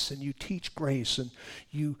grace and you teach grace, and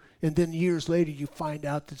then years later you find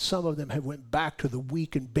out that some of them have went back to the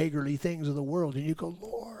weak and beggarly things of the world, and you go,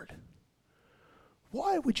 Lord,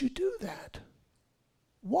 why would you do that?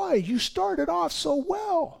 Why? You started off so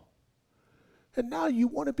well. And now you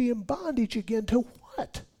want to be in bondage again to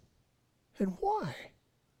what? And why?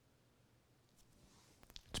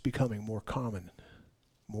 It's becoming more common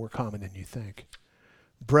than you think.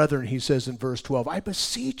 Brethren, he says in verse 12, I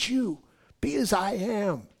beseech you, be as I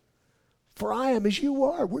am, for I am as you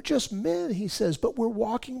are. We're just men, he says, but we're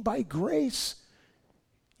walking by grace.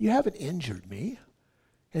 You haven't injured me.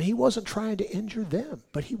 And he wasn't trying to injure them,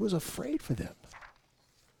 but he was afraid for them.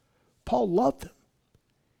 Paul loved them.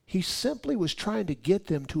 He simply was trying to get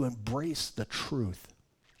them to embrace the truth.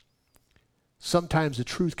 Sometimes the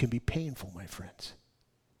truth can be painful, my friends.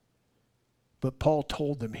 But Paul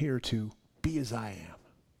told them here to be as I am.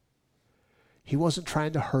 He wasn't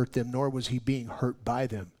trying to hurt them, nor was he being hurt by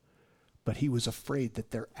them, but he was afraid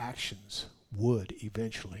that their actions would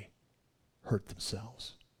eventually hurt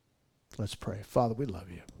themselves. Let's pray. Father, we love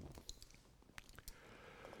you.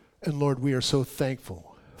 And Lord, we are so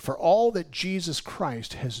thankful for all that Jesus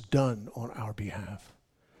Christ has done on our behalf.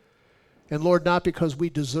 And Lord, not because we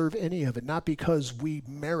deserve any of it, not because we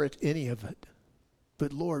merit any of it,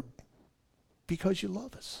 but Lord, because you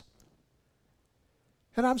love us.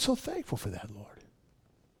 And I'm so thankful for that, Lord.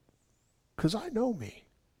 Because I know me.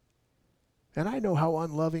 And I know how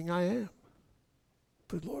unloving I am.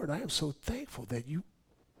 But Lord, I am so thankful that you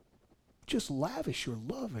just lavish your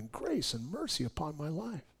love and grace and mercy upon my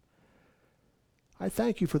life. I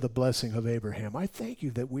thank you for the blessing of Abraham. I thank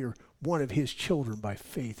you that we're one of his children by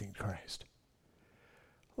faith in Christ.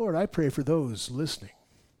 Lord, I pray for those listening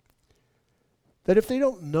that if they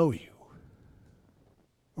don't know you,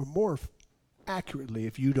 or more accurately,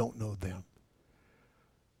 if you don't know them,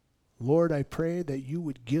 Lord, I pray that you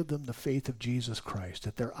would give them the faith of Jesus Christ,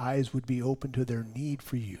 that their eyes would be open to their need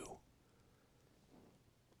for you.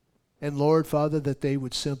 And Lord, Father, that they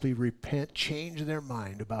would simply repent, change their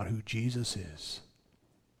mind about who Jesus is,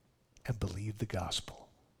 and believe the gospel.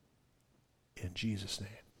 In Jesus' name,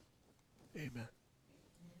 amen.